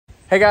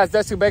Hey guys,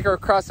 Dusty Baker of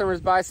Cross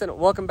Timbers Bison.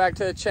 Welcome back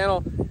to the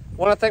channel.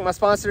 Want to thank my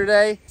sponsor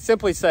today,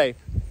 Simply Safe.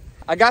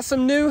 I got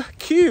some new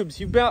cubes.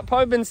 You've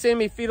probably been seeing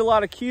me feed a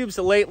lot of cubes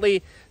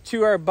lately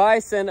to our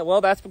bison. Well,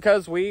 that's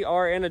because we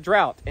are in a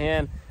drought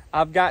and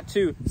I've got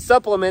to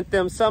supplement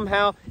them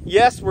somehow.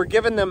 Yes, we're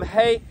giving them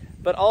hay,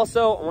 but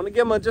also I want to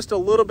give them just a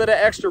little bit of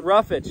extra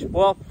roughage.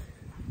 Well,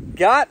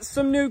 got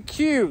some new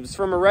cubes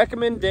from a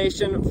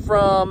recommendation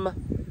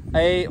from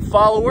a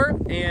follower,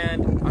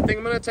 and I think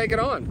I'm going to take it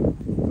on.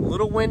 A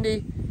little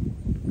windy,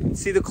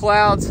 see the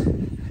clouds.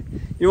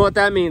 You know what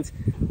that means?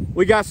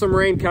 We got some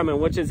rain coming,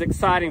 which is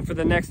exciting for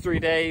the next 3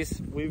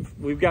 days.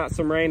 We've got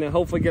some rain and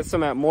hopefully get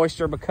some of that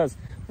moisture because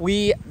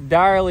we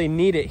direly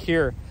need it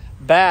here,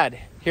 bad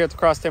here at the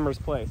Cross Timbers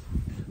place.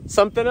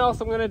 Something else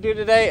I'm gonna do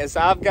today is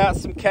I've got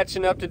some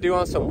catching up to do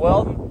on some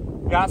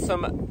welding.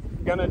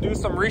 Gonna do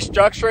some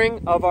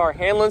restructuring of our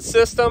handling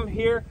system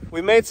here.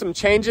 We made some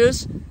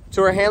changes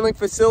to our handling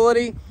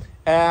facility.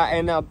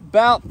 In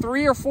about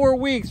 3 or 4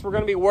 weeks, we're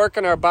gonna be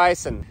working our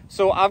bison.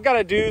 So I've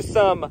gotta do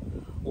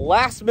some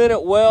last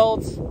minute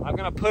welds. I'm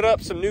gonna put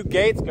up some new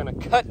gates, gonna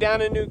cut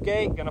down a new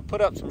gate, gonna put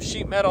up some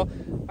sheet metal.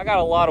 I got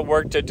a lot of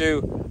work to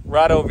do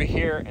right over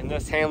here in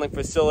this handling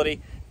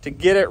facility to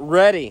get it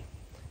ready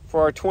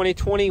for our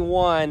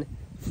 2021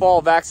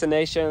 fall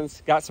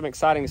vaccinations. Got some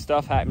exciting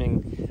stuff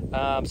happening.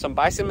 Some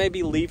bison may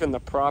be leaving the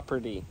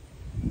property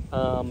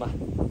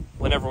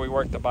whenever we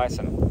work the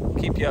bison.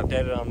 Keep you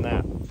updated on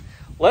that.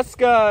 Let's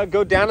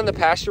go down in the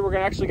pasture. We're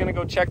actually gonna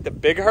go check the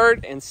big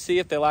herd and see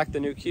if they like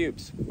the new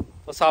cubes.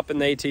 Let's hop in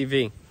the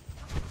ATV.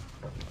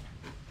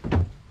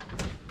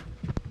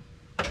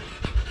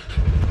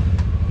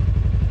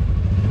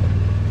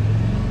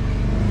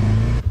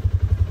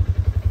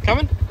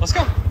 Coming? Let's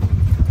go.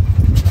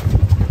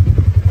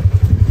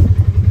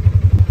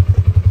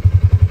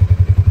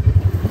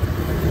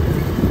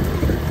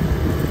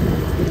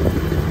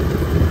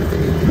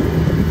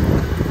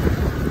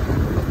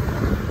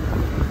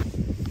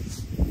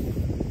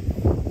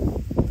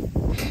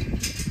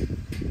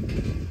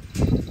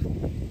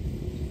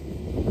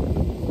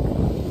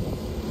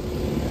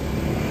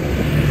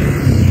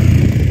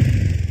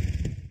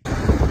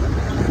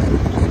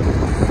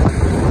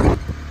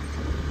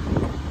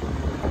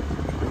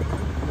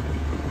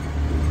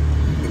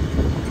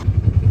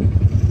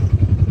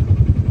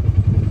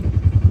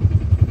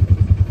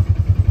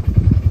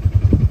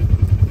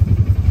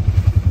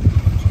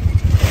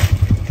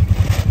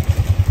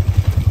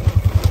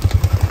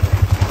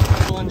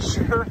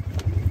 Sure.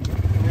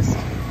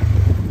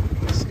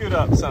 Scoot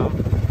up some.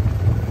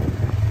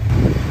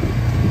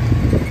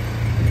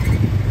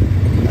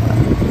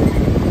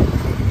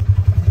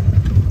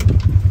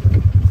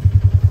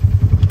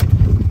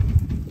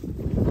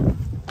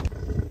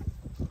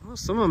 Well,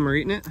 some of them are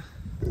eating it.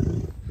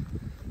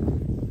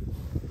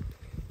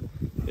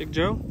 Big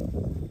Joe.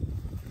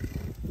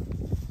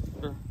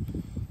 Sure.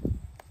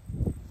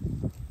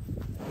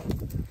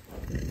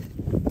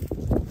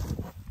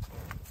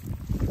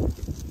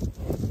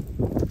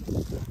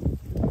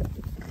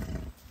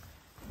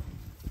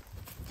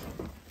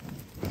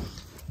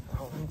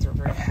 They're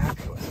very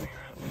happy with me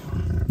right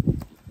now.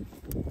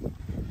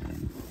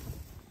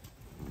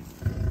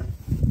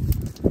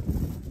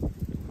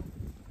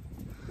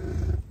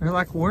 They're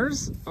like,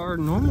 where's our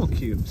normal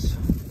cubes?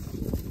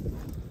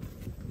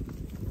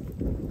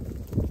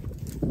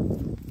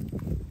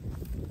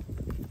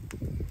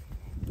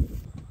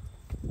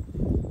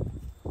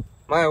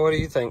 Maya, what do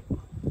you think?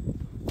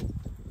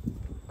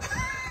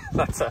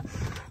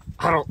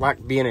 I don't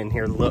like being in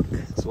here. Look,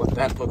 that's what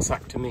that looks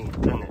like to me,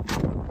 doesn't it?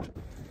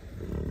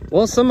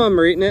 Well, some of them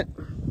are eating it.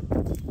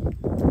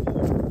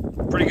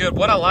 Pretty good.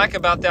 What I like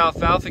about the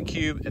alfalfa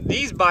cube,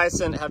 these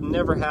bison have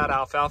never had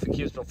alfalfa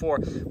cubes before,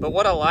 but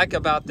what I like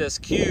about this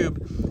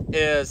cube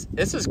is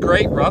this is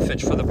great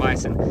roughage for the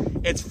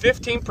bison. It's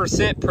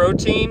 15%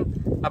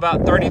 protein,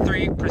 about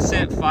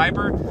 33%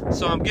 fiber,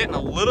 so I'm getting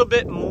a little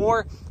bit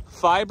more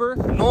fiber.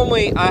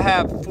 Normally I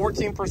have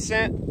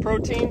 14%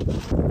 protein.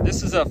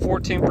 This is a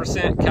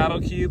 14%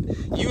 cattle cube.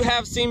 You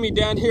have seen me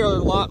down here a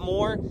lot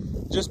more,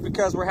 just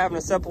because we're having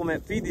to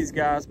supplement feed these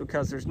guys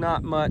because there's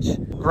not much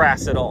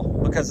grass at all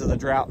because of the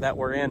drought that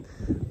we're in.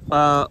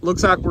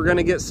 Looks like we're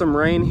gonna get some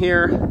rain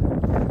here.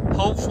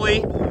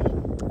 Hopefully,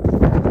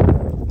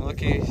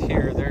 looky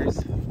here, there's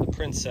the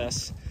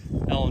Princess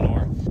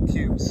Eleanor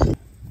cubes.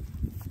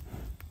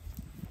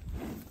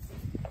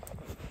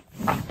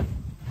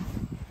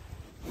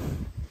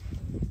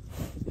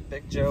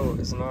 Big Joe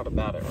is not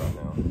about it right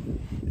now.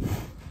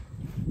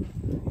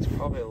 He's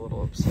probably a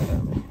little upset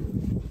at me.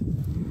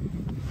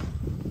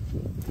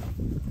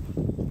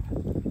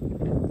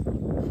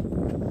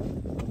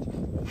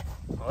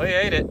 Well, he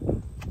ate it.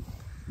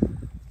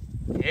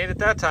 He ate it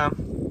that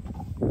time.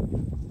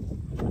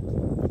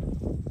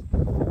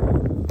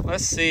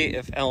 Let's see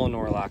if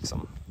Eleanor likes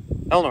them.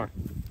 Eleanor,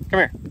 come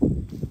here.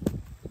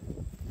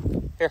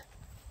 Here.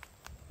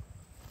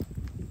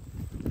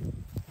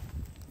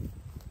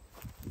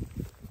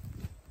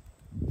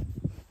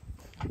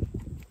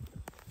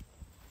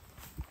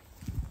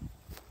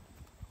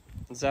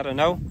 Is that a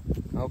no?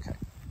 Okay.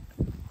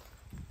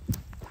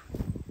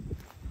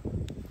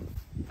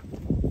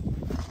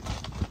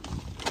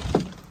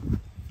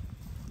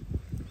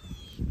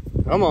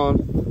 Come on.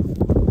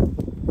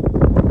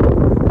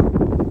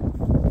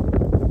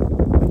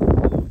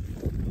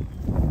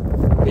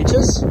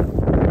 Peaches?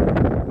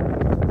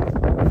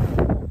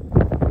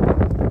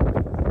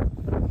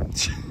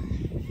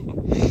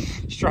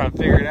 Just trying to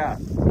figure it out.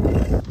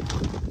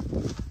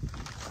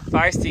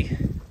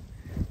 Feisty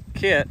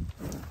kit.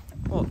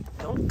 Well,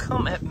 don't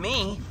come at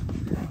me.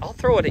 I'll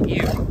throw it at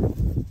you.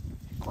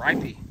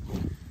 Gripey.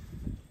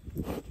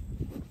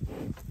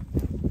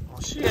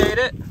 Well, she ate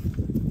it.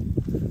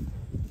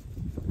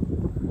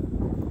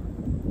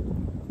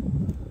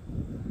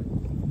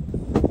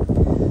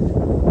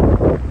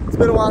 It's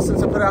been a while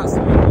since I put out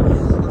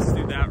some. Let's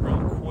do that real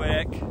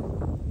quick.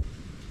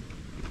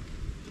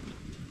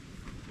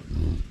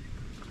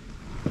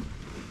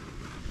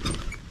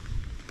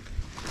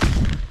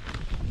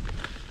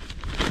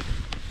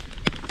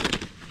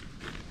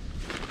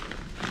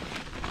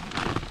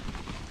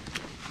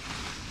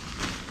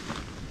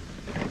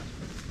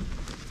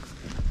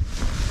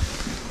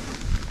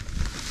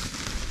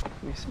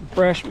 Some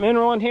fresh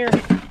mineral in here.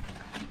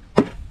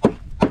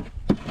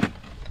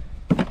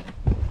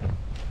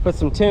 Put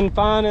some tin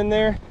fine in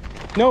there.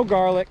 No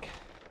garlic.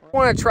 I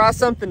want to try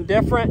something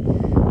different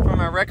from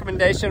a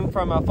recommendation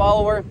from a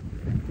follower.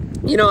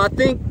 You know, I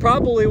think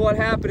probably what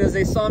happened is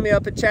they saw me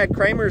up at Chad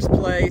Kramer's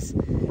place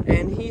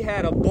and he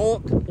had a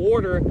bulk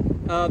order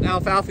of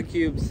alfalfa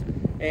cubes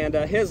and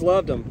his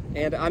loved them.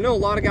 And I know a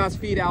lot of guys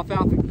feed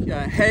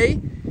alfalfa hay.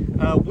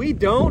 We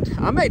don't.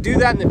 I may do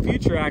that in the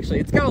future actually.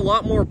 It's got a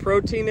lot more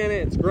protein in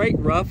it. It's great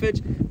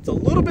roughage. It's a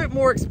little bit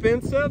more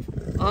expensive,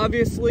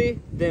 obviously,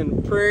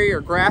 than prairie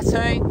or grass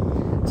hay.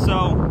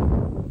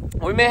 So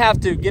we may have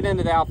to get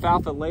into the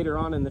alfalfa later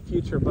on in the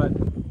future, but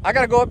I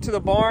got to go up to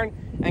the barn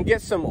and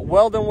get some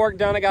welding work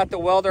done. I got the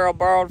welder I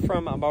borrowed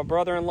from my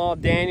brother-in-law,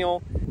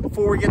 Daniel.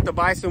 Before we get the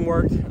Bison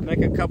worked,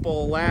 make a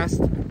couple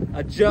last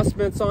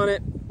adjustments on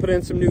it, put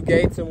in some new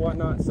gates and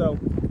whatnot. So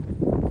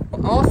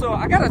also,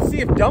 I gotta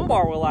see if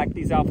Dunbar will like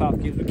these alfalfa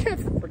cubes. We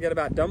can't forget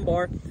about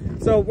Dunbar.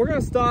 So we're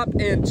gonna stop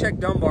and check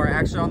Dunbar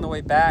actually on the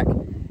way back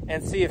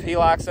and see if he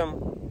likes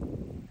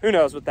them. Who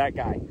knows with that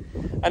guy.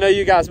 I know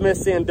you guys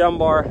miss seeing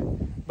Dunbar,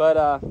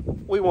 but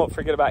we won't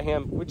forget about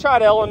him. We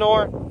tried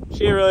Eleanor.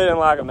 She really didn't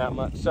like him that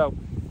much. So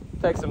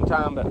take some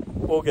time, but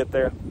we'll get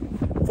there.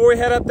 Before we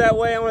head up that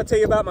way, I wanna tell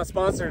you about my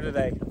sponsor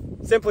today,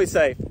 Simply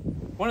Safe.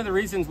 One of the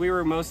reasons we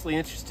were mostly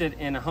interested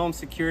in home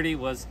security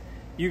was,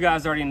 you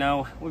guys already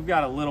know, we've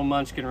got a little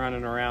munchkin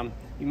running around.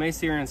 You may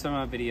see her in some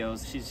of my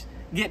videos. She's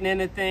getting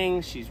into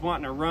things, she's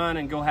wanting to run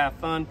and go have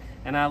fun,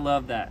 and I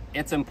love that.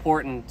 It's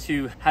important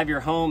to have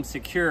your home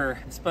secure,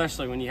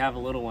 especially when you have a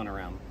little one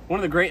around. One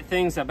of the great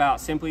things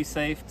about Simply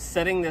Safe,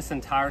 setting this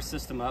entire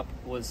system up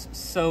was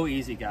so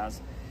easy,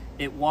 guys.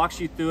 It walks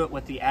you through it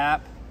with the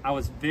app. I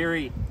was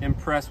very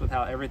impressed with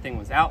how everything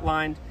was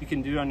outlined. You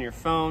can do it on your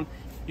phone.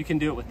 You can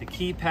do it with the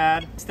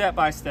keypad,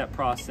 step-by-step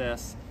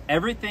process.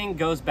 Everything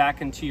goes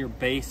back into your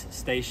base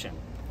station.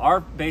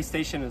 Our base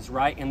station is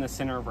right in the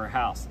center of our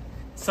house.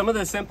 Some of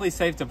the Simply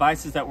Safe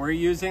devices that we're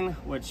using,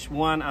 which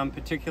one I'm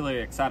particularly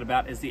excited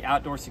about, is the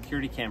outdoor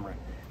security camera.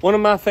 One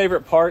of my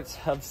favorite parts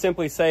of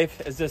Simply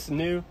Safe is this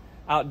new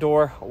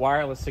outdoor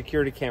wireless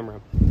security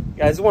camera.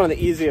 Guys, it's one of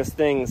the easiest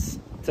things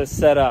to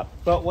set up.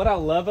 But what I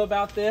love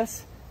about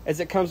this is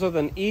it comes with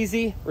an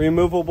easy,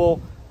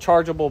 removable,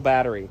 chargeable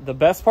battery. The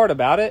best part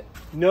about it,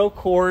 no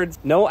cords,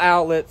 no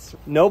outlets,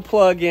 no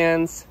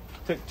plug-ins.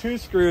 Took 2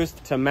 screws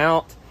to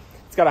mount.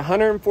 It's got a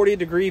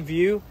 140-degree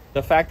view.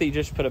 The fact that you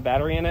just put a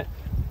battery in it,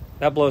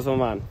 that blows my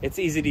mind. It's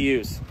easy to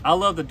use. I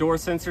love the door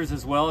sensors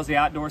as well as the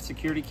outdoor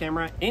security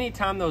camera.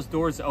 Anytime those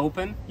doors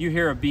open, you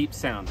hear a beep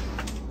sound.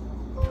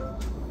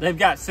 They've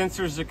got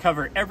sensors to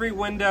cover every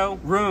window,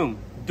 room,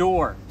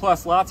 door,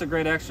 plus lots of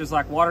great extras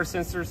like water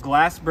sensors,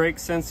 glass break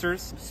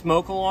sensors,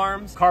 smoke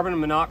alarms, carbon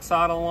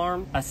monoxide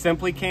alarm, a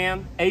Simply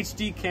Cam,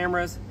 HD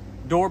cameras,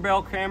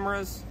 doorbell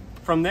cameras.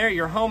 From there,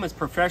 your home is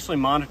professionally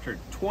monitored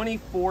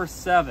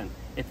 24/7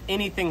 if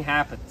anything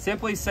happens.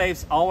 Simply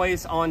Safe's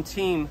always on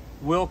team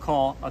will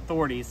call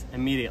authorities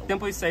immediately.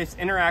 Simply Safe's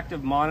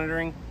interactive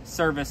monitoring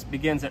service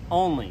begins at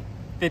only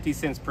 50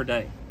 cents per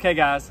day. Okay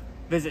guys,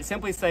 visit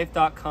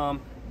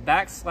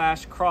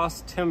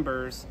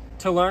simplysafe.com/crosstimbers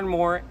to learn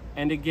more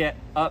and to get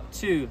up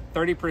to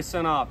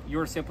 30% off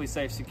your Simply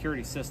Safe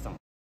security system.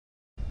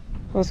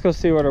 Let's go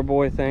see what our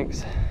boy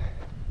thinks.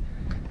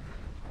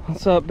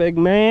 What's up, big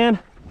man?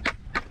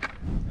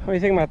 What do you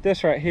think about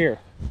this right here?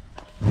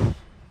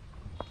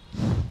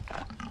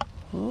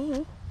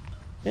 Oh,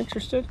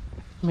 interested?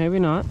 Maybe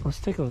not. Let's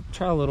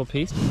try a little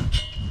piece.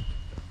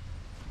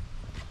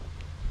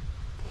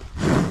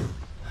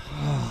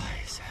 Oh,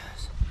 he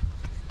says.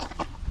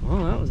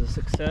 Well, that was a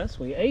success.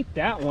 We ate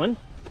that one.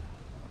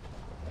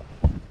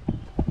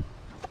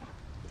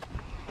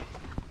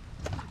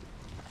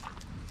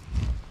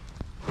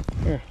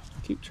 Here,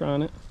 keep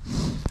trying it.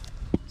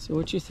 See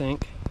what you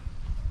think.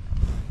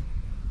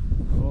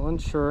 A little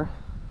unsure.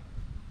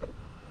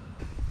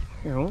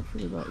 Here, I won't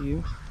forget about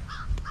you.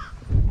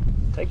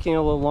 Taking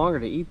a little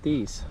longer to eat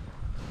these.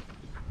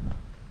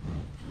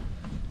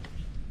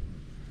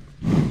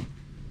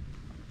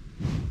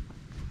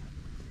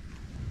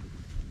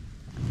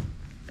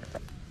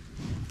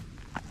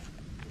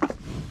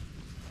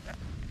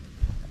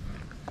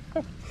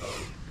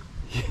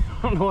 You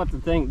don't know what to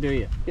think, do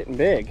you? Getting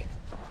big.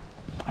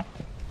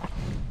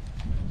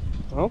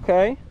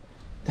 Okay.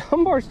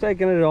 Dunbar's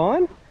taking it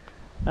on.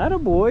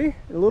 Attaboy.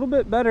 A little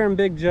bit better than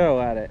Big Joe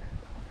at it.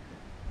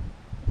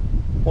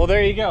 Well,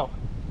 there you go.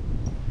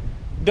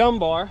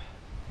 Dunbar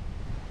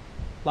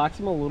likes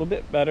him a little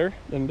bit better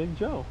than Big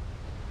Joe.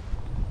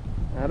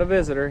 Not a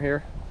visitor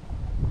here.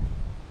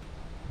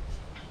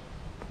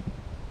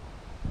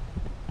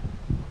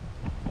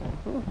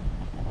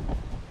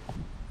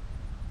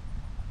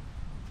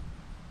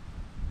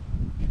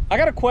 I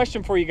got a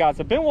question for you guys.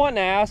 I've been wanting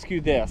to ask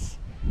you this,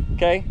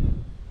 okay?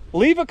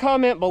 Leave a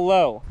comment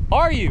below.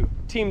 Are you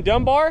Team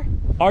Dunbar?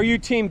 Are you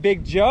Team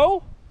Big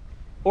Joe?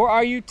 Or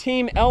are you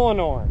Team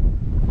Eleanor?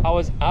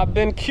 I've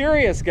been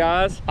curious,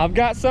 guys. I've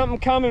got something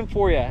coming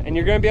for you, and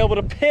you're gonna be able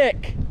to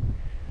pick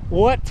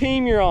what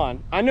team you're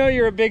on. I know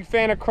you're a big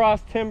fan of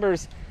Cross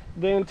Timbers,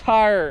 the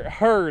entire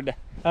herd,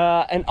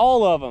 and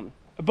all of them.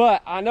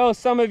 But I know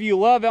some of you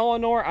love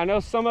Eleanor. I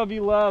know some of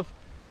you love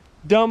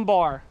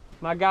Dunbar,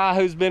 my guy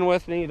who's been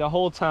with me the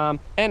whole time,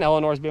 and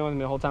Eleanor's been with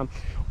me the whole time.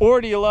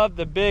 Or do you love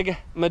the big,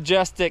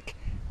 majestic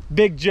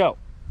Big Joe?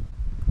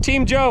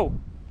 Team Joe,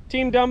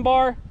 Team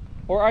Dunbar,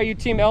 or are you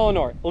Team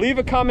Eleanor? Leave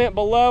a comment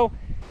below.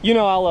 You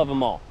know I love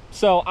them all,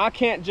 so I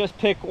can't just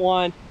pick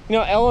one. You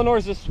know,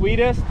 Eleanor's the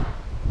sweetest,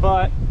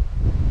 but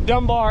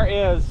Dunbar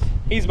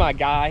he's my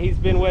guy. He's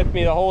been with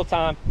me the whole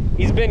time.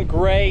 He's been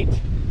great.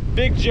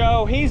 Big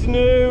Joe, he's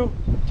new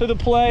to the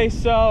place,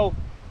 so,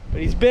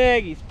 but he's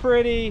big, he's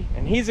pretty,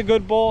 and he's a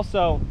good bull,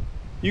 so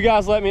you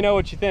guys let me know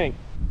what you think.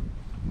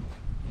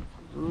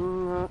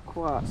 Not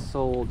quite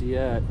sold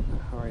yet.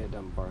 How are you,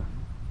 Dunbar?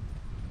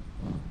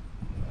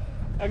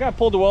 I got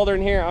pulled the welder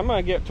in here. I'm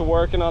gonna get to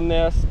working on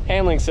this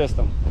handling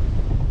system.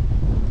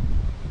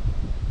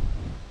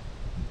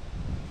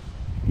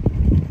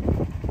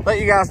 Let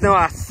you guys know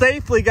I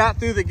safely got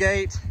through the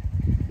gate,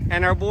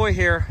 and our boy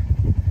here,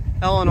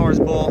 Eleanor's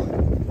bull,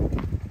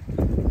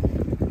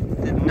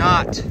 did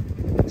not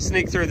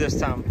sneak through this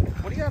time.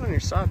 What do you got on your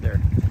side there?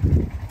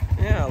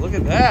 Yeah, look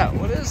at that.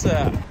 What is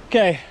that?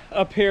 Okay,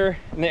 up here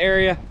in the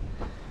area,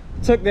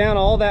 took down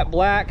all that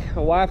black.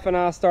 My wife and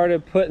I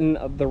started putting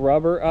the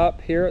rubber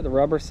up here, the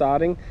rubber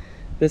siding.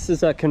 This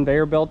is a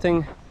conveyor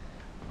belting.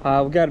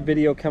 We've got a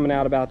video coming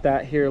out about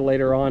that here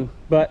later on,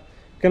 but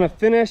gonna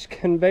finish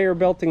conveyor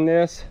belting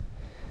this.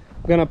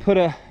 I'm gonna put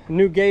a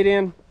new gate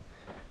in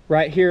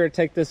right here to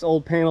take this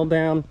old panel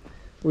down.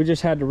 We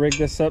just had to rig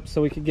this up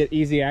so we could get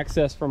easy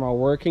access from our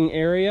working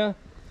area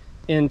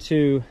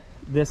into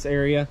this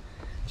area,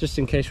 just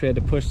in case we had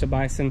to push the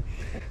Bison.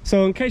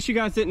 So in case you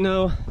guys didn't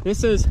know,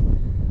 this is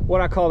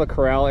what I call the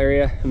corral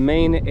area,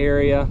 main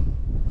area.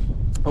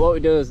 What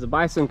we do is the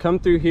Bison come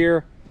through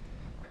here,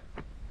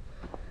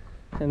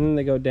 and then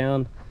they go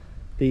down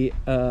the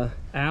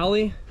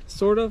alley,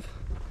 sort of,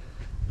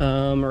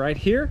 right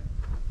here.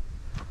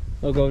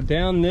 They'll go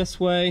down this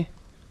way,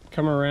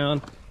 come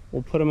around.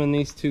 We'll put them in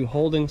these two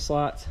holding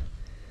slots.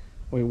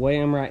 We weigh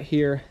them right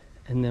here,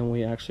 and then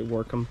we actually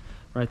work them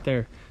right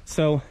there.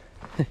 So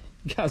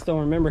you guys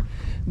don't remember,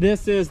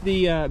 this is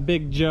the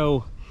Big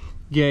Joe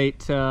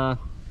gate that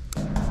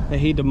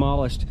he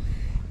demolished,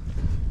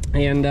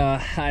 and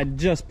I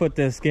just put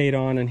this gate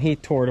on and he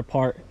tore it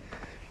apart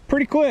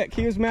pretty quick.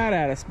 He was mad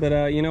at us,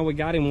 but you know, we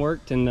got him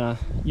worked, and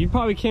you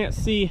probably can't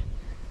see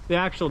the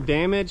actual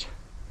damage,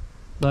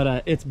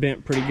 but it's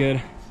bent pretty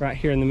good right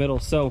here in the middle.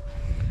 So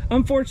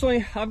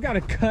unfortunately I've got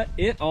to cut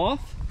it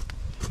off.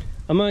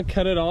 I'm gonna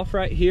cut it off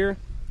right here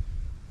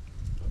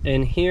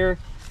and here,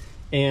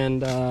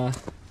 and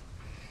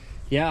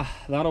yeah,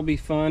 that'll be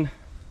fun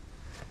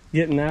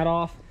getting that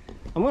off.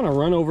 I'm gonna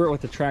run over it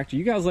with the tractor.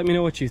 You guys let me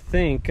know what you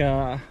think.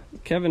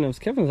 Kevin's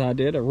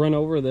idea to run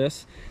over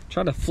this,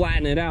 try to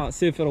flatten it out,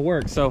 see if it'll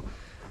work. So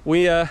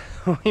we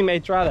we may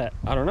try that.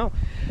 I don't know,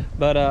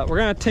 but we're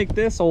gonna take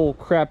this old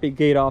crappy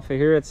gate off of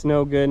here. It's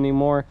no good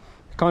anymore.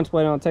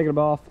 Contemplating on taking it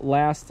off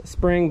last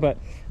spring, but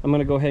I'm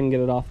gonna go ahead and get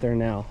it off there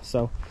now.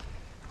 So,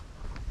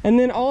 and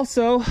then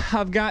also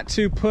I've got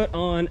to put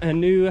on a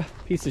new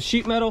piece of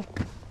sheet metal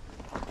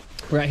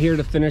right here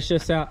to finish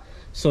this out,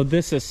 so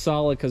this is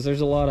solid, because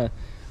there's a lot of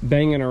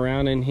banging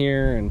around in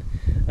here,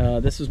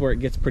 and this is where it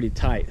gets pretty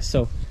tight.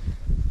 So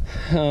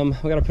we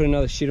got to put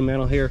another sheet of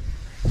metal here.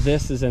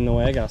 This is in the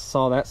way. I gotta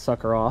saw that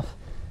sucker off,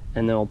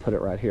 and then we'll put it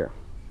right here.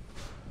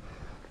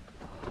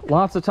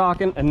 Lots of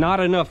talking and not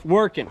enough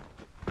working.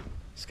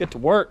 Let's get to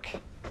work.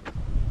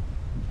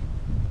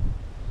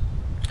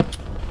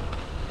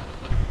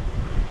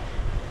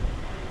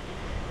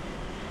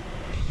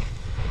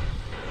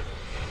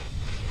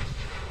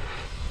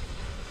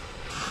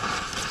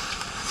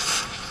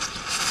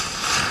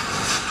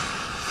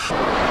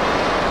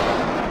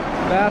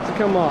 About to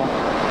come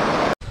off.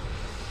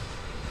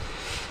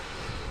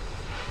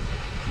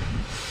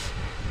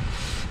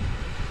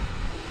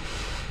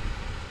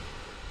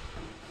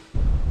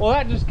 Well,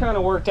 that just kind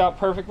of worked out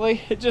perfectly.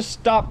 It just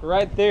stopped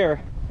right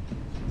there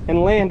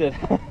and landed.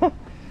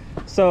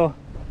 So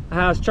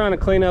I was trying to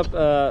clean up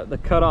the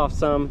cutoff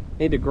some.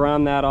 Need to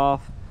grind that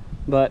off,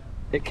 but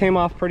it came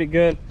off pretty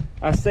good.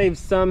 I saved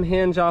some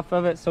hinge off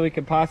of it so we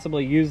could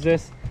possibly use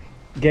this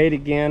gate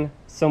again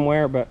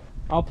somewhere, but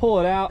I'll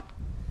pull it out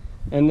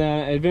and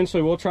then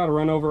eventually we'll try to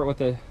run over it with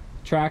a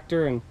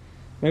tractor, and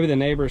maybe the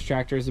neighbor's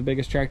tractor is the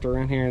biggest tractor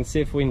around here, and see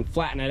if we can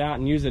flatten it out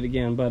and use it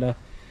again. But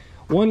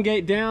one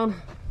gate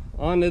down,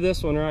 onto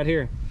this one right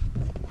here.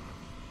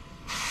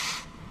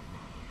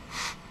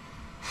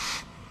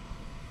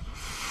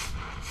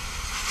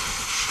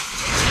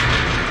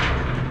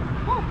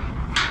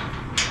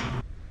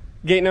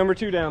 Gate number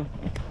 2 down.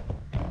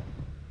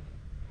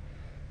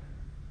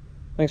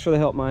 Thanks for the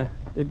help, Maya.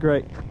 Did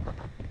great.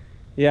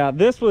 Yeah,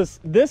 this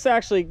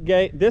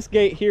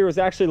gate here was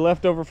actually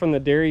left over from the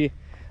dairy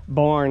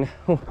barn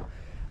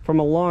from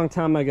a long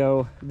time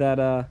ago,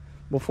 that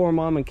before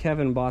Mom and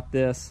Kevin bought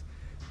this,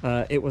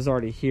 it was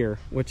already here,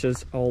 which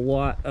is a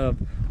lot of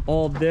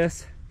all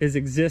this is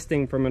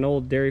existing from an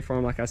old dairy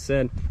farm. Like I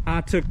said,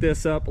 I took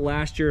this up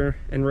last year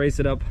and raised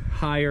it up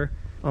higher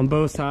on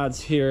both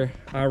sides here.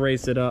 I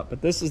raised it up,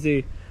 but this is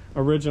the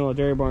original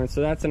dairy barn.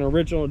 So that's an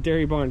original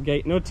dairy barn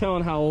gate. No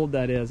telling how old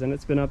that is, and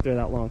it's been up there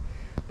that long,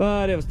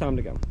 but it was time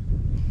to go.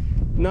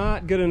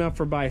 Not good enough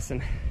for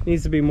Bison.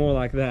 Needs to be more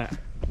like that.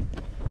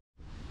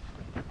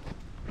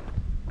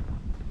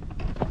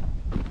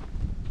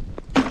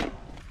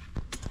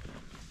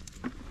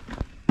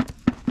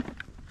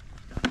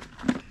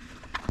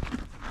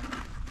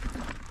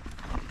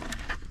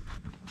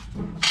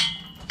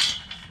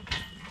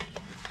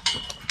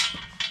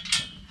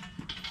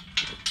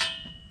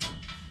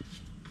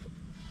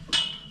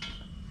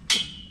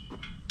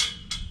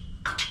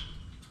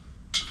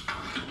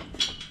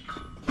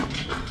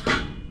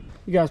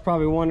 You guys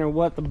probably wondering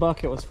what the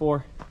bucket was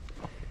for.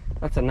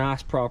 That's a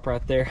nice prop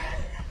right there.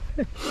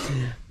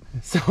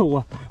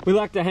 So we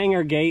like to hang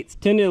our gates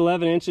 10 to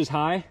 11 inches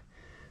high.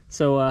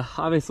 So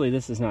obviously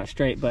this is not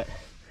straight, but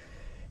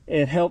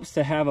it helps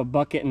to have a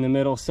bucket in the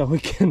middle, so we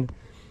can,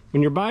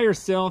 when you're by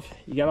yourself,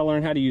 you got to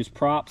learn how to use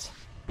props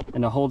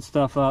and to hold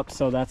stuff up.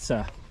 So that's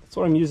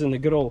what I'm using the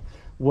good old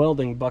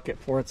welding bucket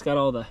for. It's got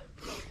all the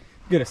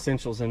good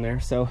essentials in there.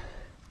 So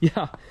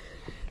yeah,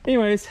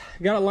 anyways,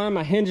 got to line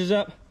my hinges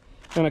up.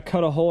 Gonna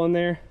cut a hole in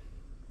there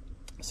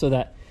so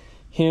that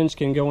hinge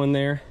can go in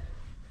there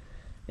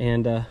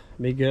and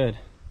be good.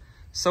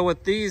 So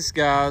with these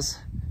guys,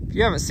 if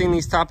you haven't seen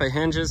these type of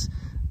hinges,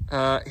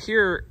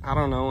 here, I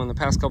don't know, in the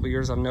past couple of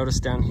years I've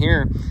noticed down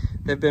here,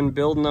 they've been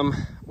building them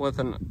with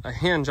a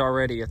hinge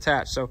already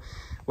attached. So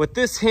with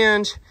this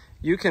hinge,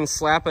 you can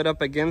slap it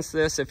up against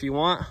this if you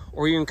want,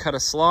 or you can cut a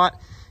slot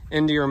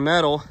into your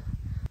metal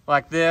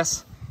like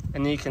this,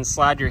 and then you can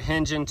slide your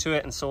hinge into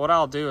it. And so what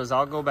I'll do is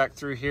I'll go back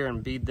through here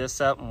and bead this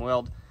up and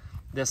weld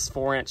this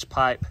 4-inch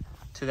pipe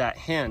to that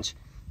hinge.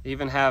 They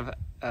even have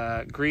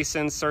grease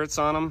inserts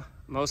on them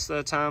most of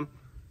the time.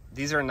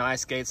 These are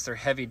nice gates. They're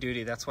heavy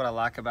duty. That's what I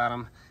like about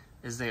them,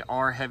 is they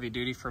are heavy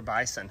duty for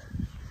Bison.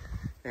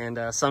 And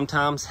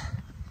sometimes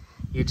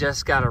you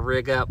just got to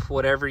rig up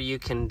whatever you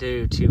can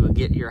do to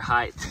get your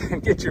height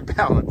and get your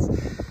balance.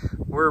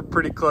 We're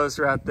pretty close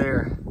right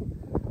there.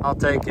 I'll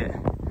take it.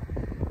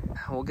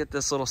 We'll get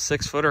this little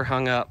 6-footer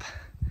hung up.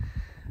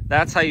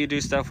 That's how you do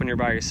stuff when you're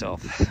by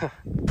yourself.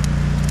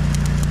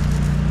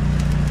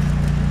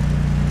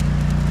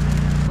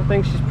 I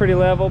think she's pretty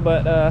level,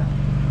 but oh,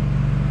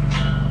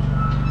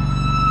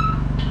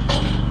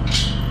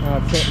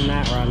 it's hitting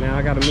that right now.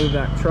 I got to move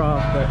that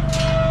trough, but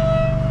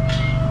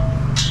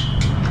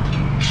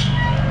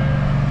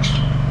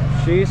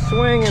she's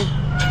swinging.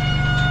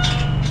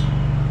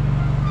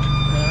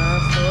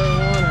 That's the way we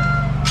want it.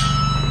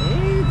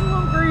 Needs a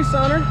little grease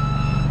on her.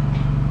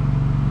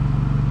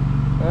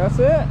 That's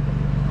it.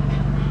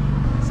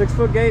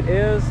 6-foot gate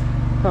is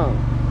hung.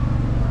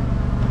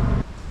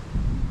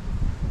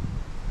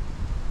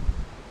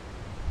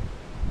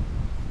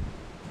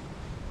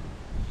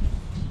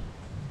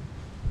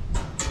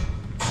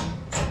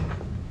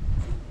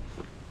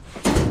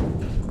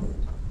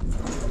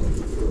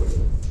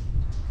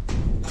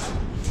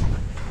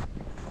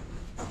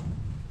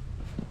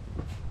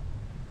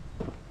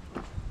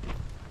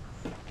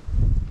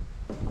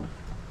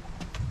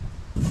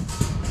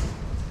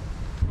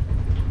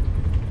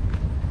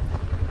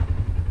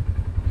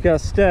 You gotta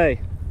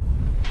stay.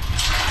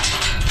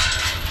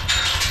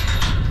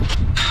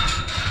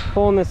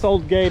 Pulling this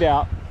old gate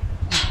out.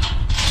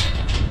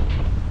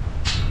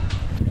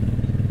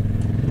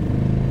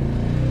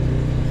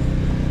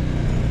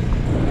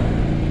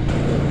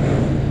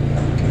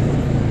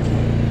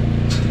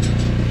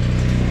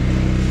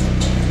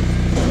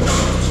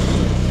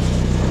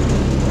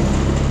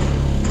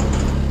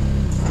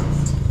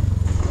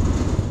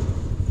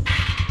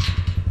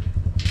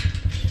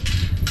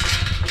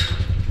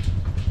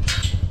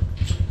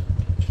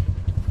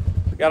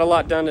 Got a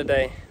lot done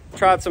today.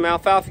 Tried some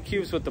alfalfa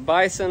cubes with the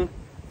Bison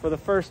for the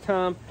first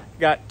time.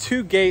 Got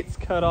 2 gates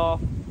cut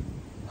off.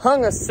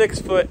 Hung a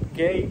 6-foot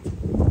gate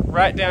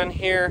right down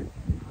here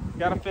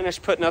got to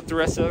finish putting up the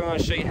rest of it. I'm going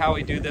to show you how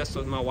we do this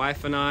with my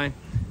wife and I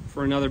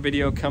for another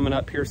video coming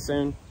up here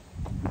soon.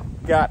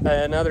 Got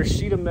another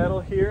sheet of metal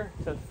here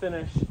to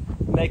finish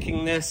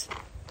making this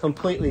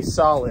completely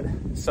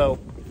solid. So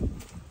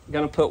I'm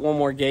going to put one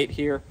more gate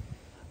here.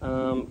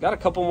 Got a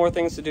couple more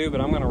things to do, but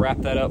I'm going to wrap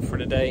that up for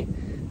today.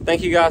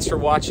 Thank you guys for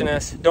watching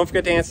us. Don't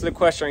forget to answer the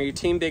question, are you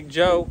Team Big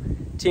Joe,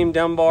 Team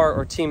Dunbar,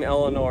 or Team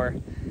Eleanor?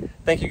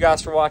 Thank you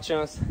guys for watching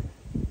us.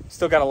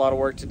 Still got a lot of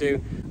work to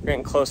do. We're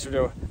getting closer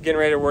to getting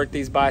ready to work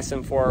these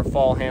bison for our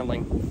fall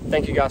handling.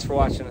 Thank you guys for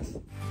watching us.